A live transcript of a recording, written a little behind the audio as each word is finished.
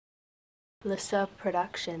Lissa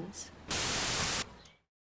Productions.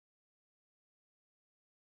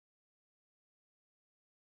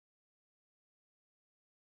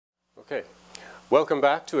 Okay, welcome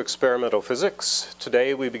back to Experimental Physics.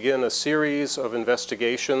 Today we begin a series of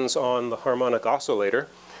investigations on the harmonic oscillator.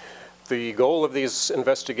 The goal of these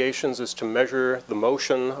investigations is to measure the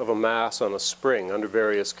motion of a mass on a spring under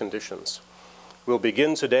various conditions. We'll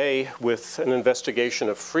begin today with an investigation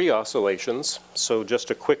of free oscillations, so just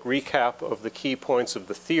a quick recap of the key points of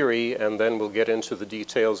the theory, and then we'll get into the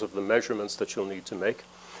details of the measurements that you'll need to make.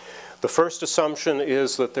 The first assumption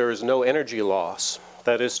is that there is no energy loss.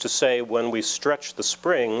 That is to say, when we stretch the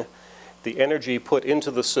spring, the energy put into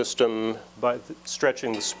the system by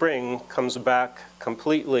stretching the spring comes back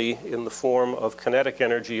completely in the form of kinetic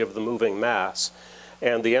energy of the moving mass.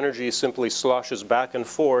 And the energy simply sloshes back and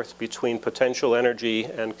forth between potential energy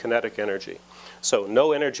and kinetic energy. So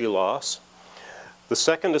no energy loss. The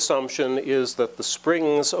second assumption is that the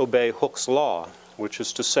springs obey Hooke's law, which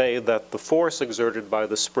is to say that the force exerted by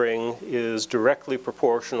the spring is directly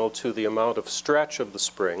proportional to the amount of stretch of the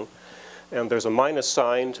spring. And there's a minus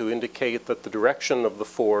sign to indicate that the direction of the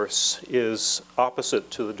force is opposite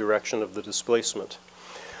to the direction of the displacement.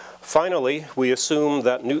 Finally, we assume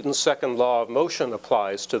that Newton's second law of motion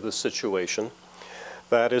applies to this situation.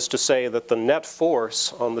 That is to say that the net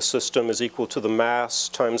force on the system is equal to the mass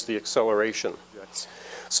times the acceleration.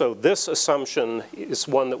 So this assumption is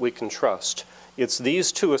one that we can trust. It's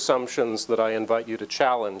these two assumptions that I invite you to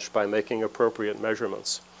challenge by making appropriate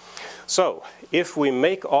measurements. So if we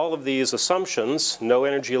make all of these assumptions, no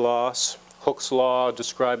energy loss, Hooke's law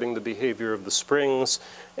describing the behavior of the springs,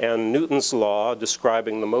 and Newton's law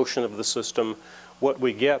describing the motion of the system, what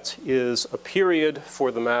we get is a period for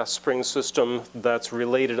the mass spring system that's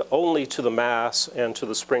related only to the mass and to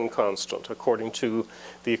the spring constant, according to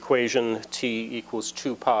the equation T equals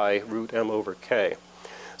 2 pi root m over k.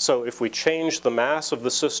 So if we change the mass of the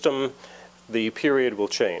system, the period will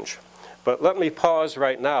change. But let me pause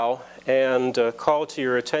right now and call to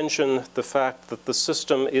your attention the fact that the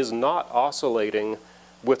system is not oscillating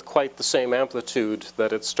with quite the same amplitude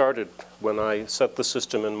that it started when I set the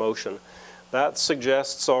system in motion. That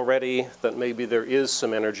suggests already that maybe there is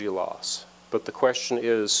some energy loss. But the question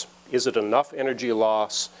is it enough energy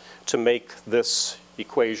loss to make this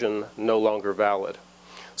equation no longer valid?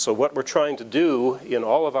 So what we're trying to do in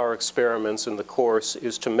all of our experiments in the course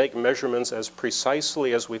is to make measurements as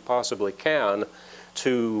precisely as we possibly can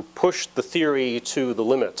to push the theory to the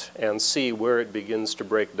limit and see where it begins to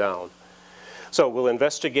break down. So we'll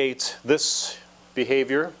investigate this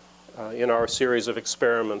behavior in our series of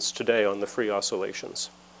experiments today on the free oscillations.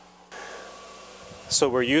 So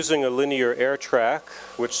we're using a linear air track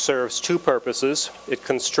which serves two purposes. It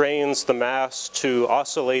constrains the mass to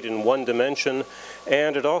oscillate in one dimension,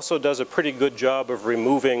 and it also does a pretty good job of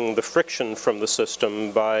removing the friction from the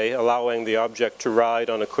system by allowing the object to ride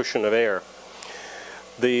on a cushion of air.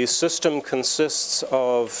 The system consists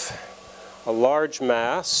of a large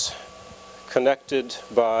mass connected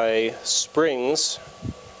by springs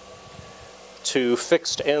to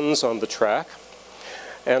fixed ends on the track.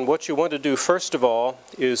 And what you want to do first of all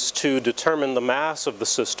is to determine the mass of the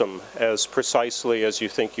system as precisely as you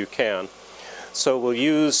think you can. So we'll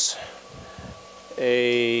use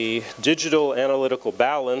a digital analytical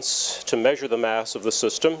balance to measure the mass of the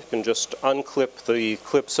system. You can just unclip the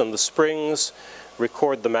clips on the springs,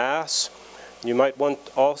 record the mass. You might want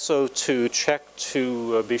also to check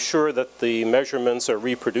to be sure that the measurements are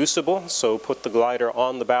reproducible. So put the glider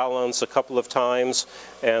on the balance a couple of times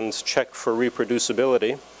and check for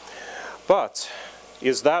reproducibility. But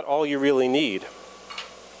is that all you really need?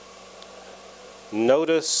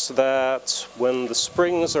 Notice that when the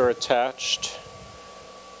springs are attached,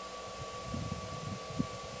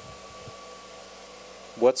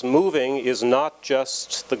 what's moving is not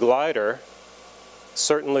just the glider.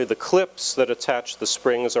 Certainly the clips that attach the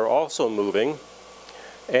springs are also moving,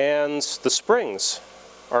 and the springs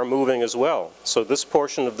are moving as well. So this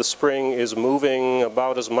portion of the spring is moving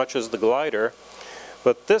about as much as the glider,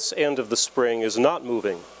 but this end of the spring is not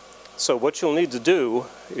moving. So what you'll need to do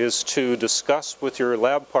is to discuss with your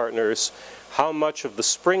lab partners how much of the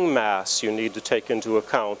spring mass you need to take into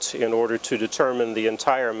account in order to determine the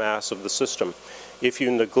entire mass of the system. If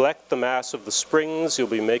you neglect the mass of the springs, you'll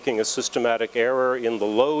be making a systematic error in the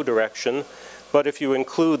low direction. But if you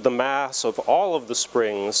include the mass of all of the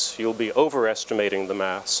springs, you'll be overestimating the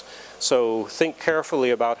mass. So think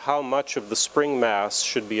carefully about how much of the spring mass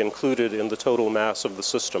should be included in the total mass of the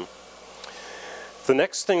system. The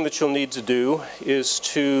next thing that you'll need to do is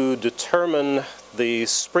to determine the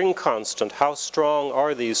spring constant. How strong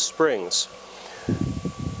are these springs?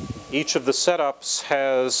 Each of the setups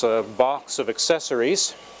has a box of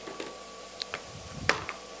accessories.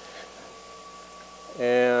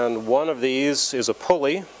 And one of these is a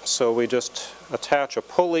pulley, so we just attach a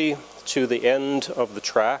pulley to the end of the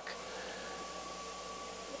track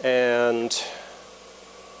and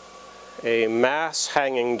a mass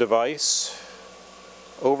hanging device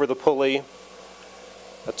over the pulley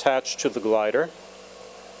attached to the glider.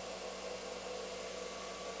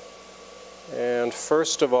 And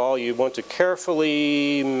first of all, you want to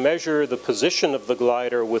carefully measure the position of the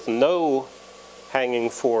glider with no hanging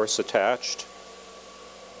force attached.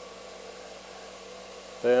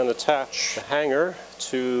 Then attach the hanger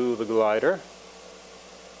to the glider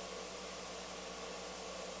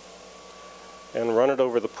and run it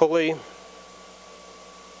over the pulley.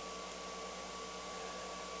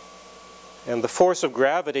 And the force of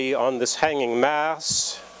gravity on this hanging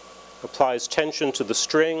mass applies tension to the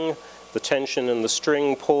string. The tension in the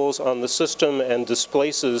string pulls on the system and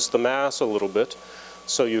displaces the mass a little bit.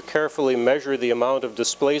 So you carefully measure the amount of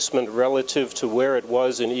displacement relative to where it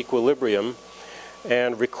was in equilibrium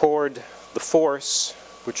and record the force,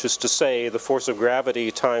 which is to say the force of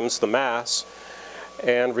gravity times the mass,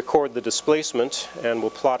 and record the displacement, and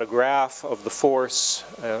we'll plot a graph of the force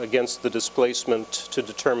against the displacement to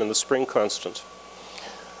determine the spring constant.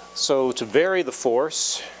 So to vary the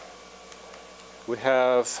force, we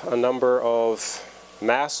have a number of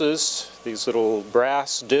masses. These little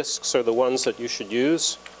brass discs are the ones that you should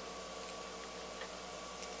use.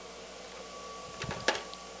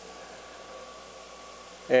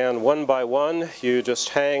 And one by one, you just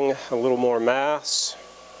hang a little more mass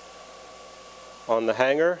on the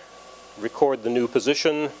hanger, record the new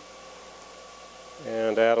position,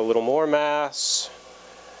 and add a little more mass,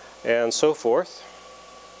 and so forth.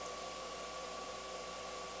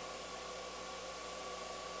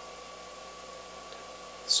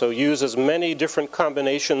 So use as many different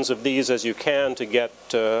combinations of these as you can to get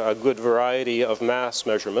a good variety of mass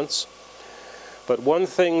measurements. But one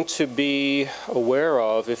thing to be aware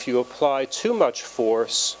of, if you apply too much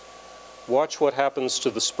force, watch what happens to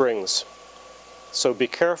the springs. So be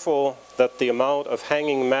careful that the amount of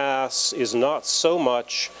hanging mass is not so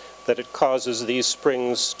much that it causes these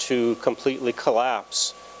springs to completely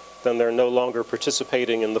collapse. Then they're no longer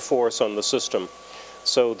participating in the force on the system.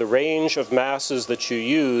 So the range of masses that you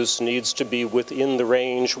use needs to be within the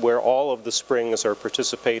range where all of the springs are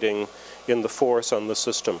participating in the force on the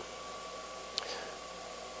system.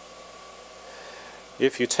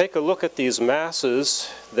 If you take a look at these masses,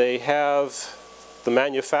 they have the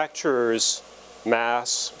manufacturer's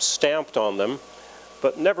mass stamped on them,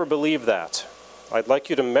 but never believe that. I'd like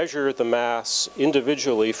you to measure the mass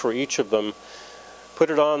individually for each of them, put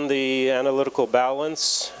it on the analytical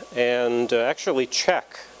balance, and actually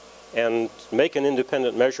check and make an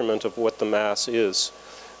independent measurement of what the mass is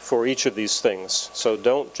for each of these things. So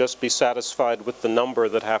don't just be satisfied with the number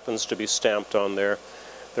that happens to be stamped on there.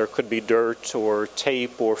 There could be dirt or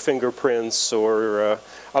tape or fingerprints or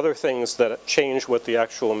other things that change what the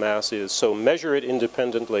actual mass is. So measure it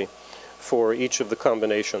independently for each of the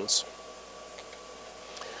combinations.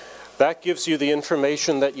 That gives you the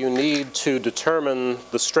information that you need to determine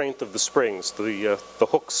the strength of the springs, the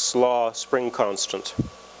Hooke's law spring constant.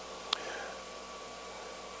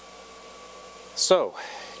 So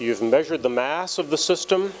you've measured the mass of the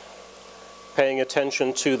system, paying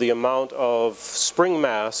attention to the amount of spring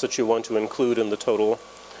mass that you want to include in the total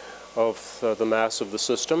of the mass of the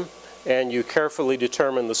system, and you carefully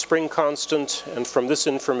determine the spring constant, and from this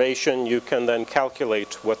information you can then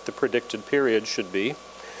calculate what the predicted period should be.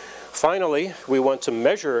 Finally, we want to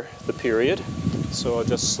measure the period, so I'll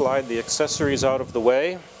just slide the accessories out of the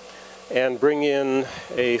way and bring in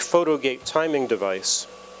a photogate timing device.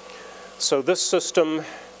 So this system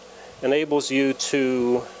enables you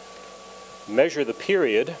to measure the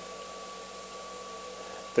period.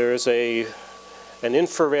 There's an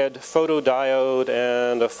infrared photodiode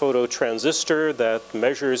and a phototransistor that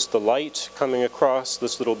measures the light coming across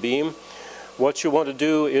this little beam. What you want to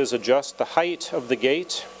do is adjust the height of the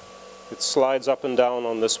gate. It slides up and down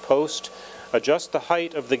on this post. Adjust the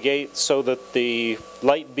height of the gate so that the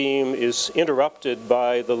light beam is interrupted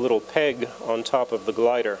by the little peg on top of the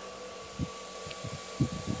glider.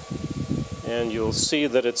 And you'll see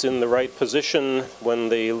that it's in the right position. When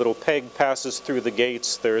the little peg passes through the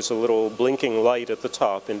gates, there's a little blinking light at the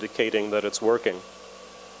top indicating that it's working.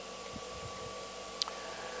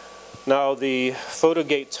 Now the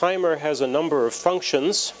photogate timer has a number of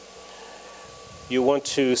functions. You want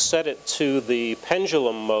to set it to the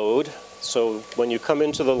pendulum mode, so when you come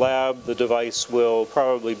into the lab the device will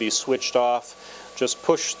probably be switched off just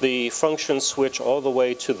push the function switch all the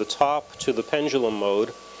way to the top to the pendulum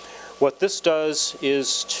mode. What this does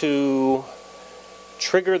is to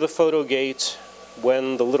trigger the photo gate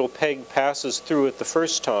when the little peg passes through it the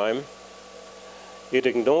first time. It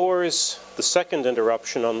ignores the second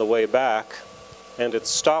interruption on the way back, and it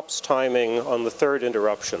stops timing on the third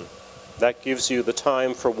interruption. That gives you the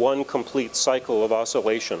time for one complete cycle of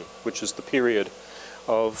oscillation, which is the period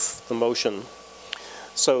of the motion.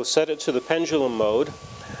 So set it to the pendulum mode.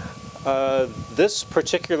 This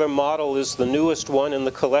particular model is the newest one in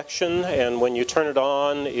the collection, and when you turn it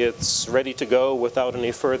on, it's ready to go without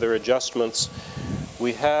any further adjustments.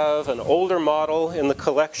 We have an older model in the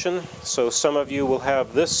collection, so some of you will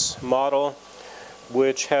have this model,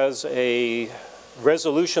 which has a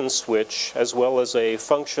resolution switch as well as a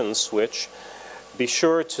function switch. Be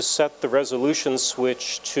sure to set the resolution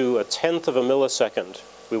switch to 1/10 of a millisecond.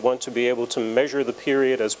 We want to be able to measure the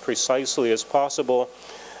period as precisely as possible,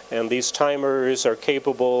 and these timers are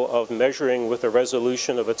capable of measuring with a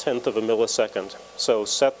resolution of 1/10 of a millisecond. So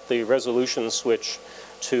set the resolution switch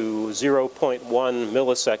to 0.1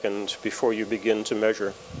 millisecond before you begin to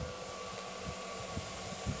measure.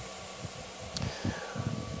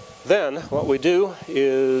 Then what we do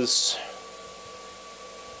is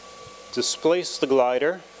displace the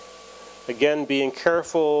glider, again being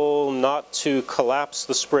careful not to collapse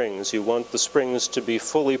the springs. You want the springs to be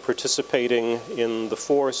fully participating in the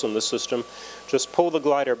force in the system. Just pull the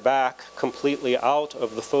glider back completely out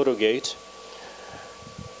of the photo gate.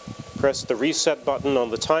 Press the reset button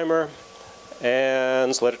on the timer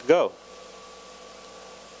and let it go.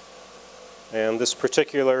 And this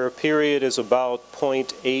particular period is about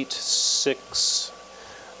 0.86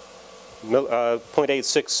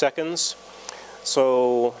 seconds.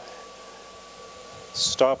 So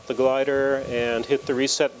stop the glider and hit the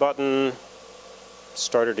reset button,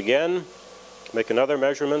 start it again, make another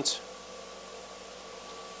measurement,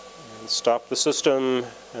 and stop the system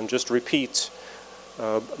and just repeat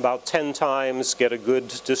about 10 times, get a good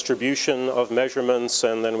distribution of measurements,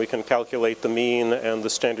 and then we can calculate the mean and the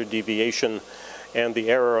standard deviation and the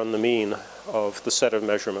error on the mean of the set of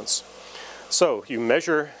measurements. So you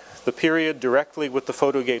measure the period directly with the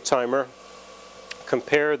photo gate timer,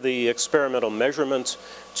 compare the experimental measurement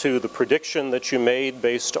to the prediction that you made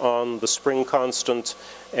based on the spring constant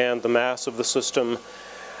and the mass of the system.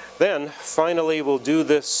 Then finally we'll do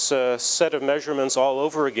this set of measurements all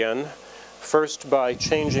over again, first by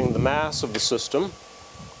changing the mass of the system.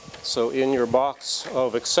 So in your box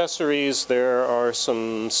of accessories there are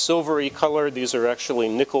some silvery colored, these are actually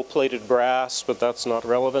nickel plated brass, but that's not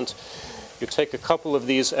relevant. You take a couple of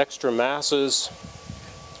these extra masses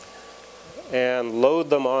and load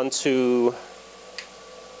them onto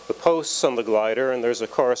the posts on the glider, and there's a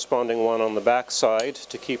corresponding one on the back side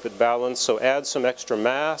to keep it balanced. So add some extra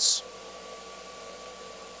mass.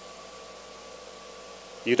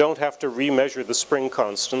 You don't have to remeasure the spring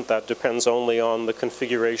constant, that depends only on the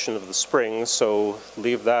configuration of the springs, so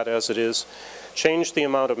leave that as it is. Change the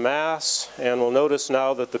amount of mass, and we'll notice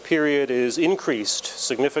now that the period is increased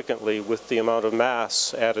significantly with the amount of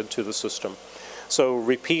mass added to the system. So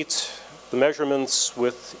repeat the measurements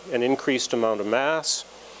with an increased amount of mass,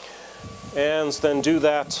 and then do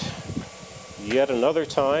that yet another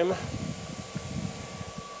time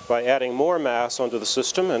by adding more mass onto the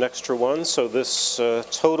system, an extra one, so this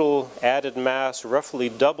total added mass roughly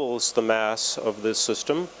doubles the mass of this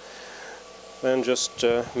system. Then just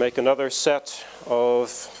make another set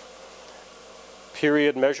of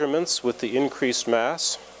period measurements with the increased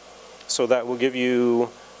mass. So that will give you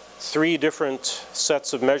 3 different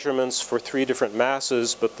sets of measurements for 3 different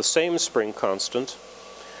masses, but the same spring constant.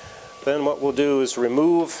 Then what we'll do is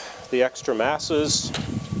remove the extra masses,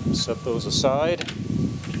 set those aside.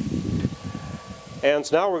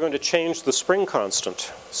 And now we're going to change the spring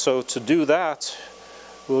constant. So to do that,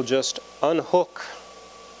 we'll just unhook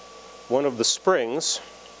one of the springs,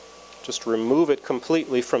 just remove it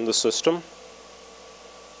completely from the system.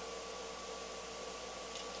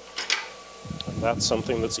 And that's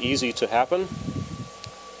something that's easy to happen.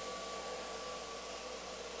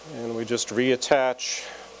 And we just reattach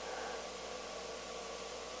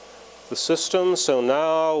the system. So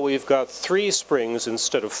now we've got 3 springs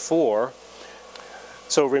instead of 4.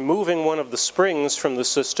 So removing one of the springs from the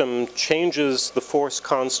system changes the force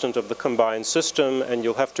constant of the combined system, and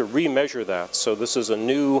you'll have to remeasure that. So this is a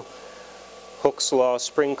new Hooke's law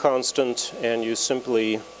spring constant, and you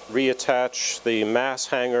simply reattach the mass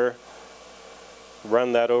hanger,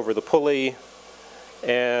 run that over the pulley,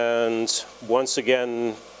 and once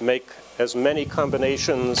again make as many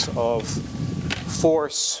combinations of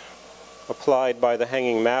force applied by the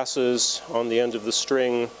hanging masses on the end of the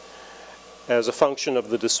string as a function of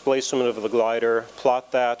the displacement of the glider,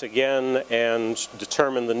 plot that again and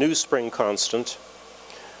determine the new spring constant.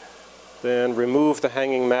 Then remove the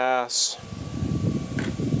hanging mass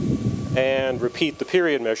and repeat the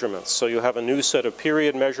period measurements. So you have a new set of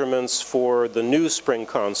period measurements for the new spring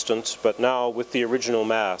constant, but now with the original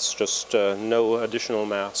mass, just no additional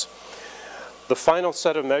mass. The final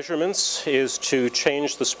set of measurements is to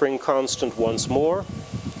change the spring constant once more.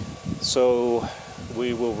 So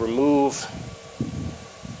we will remove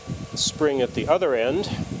the spring at the other end.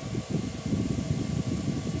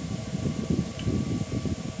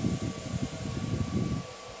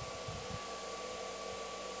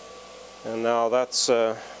 And now that's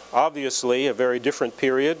obviously a very different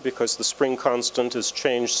period because the spring constant has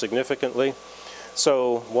changed significantly.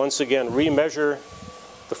 So once again, remeasure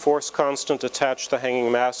the force constant, attach the hanging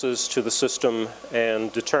masses to the system,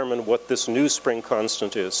 and determine what this new spring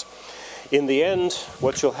constant is. In the end,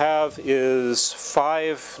 what you'll have is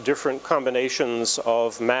 5 different combinations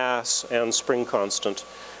of mass and spring constant,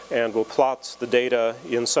 and we'll plot the data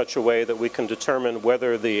in such a way that we can determine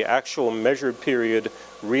whether the actual measured period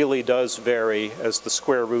really does vary as the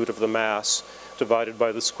square root of the mass divided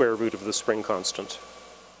by the square root of the spring constant.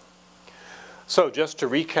 So just to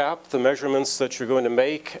recap the measurements that you're going to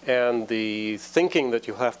make and the thinking that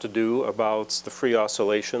you'll have to do about the free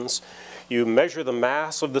oscillations. You measure the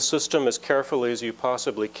mass of the system as carefully as you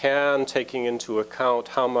possibly can, taking into account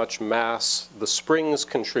how much mass the springs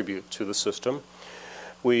contribute to the system.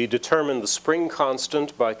 We determine the spring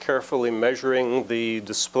constant by carefully measuring the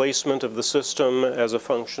displacement of the system as a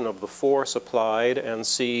function of the force applied and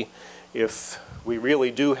see if we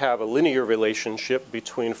really do have a linear relationship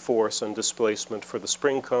between force and displacement for the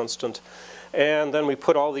spring constant. And then we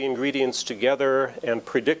put all the ingredients together and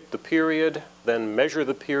predict the period, then measure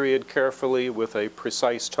the period carefully with a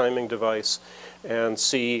precise timing device and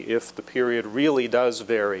see if the period really does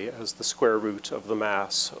vary as the square root of the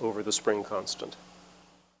mass over the spring constant.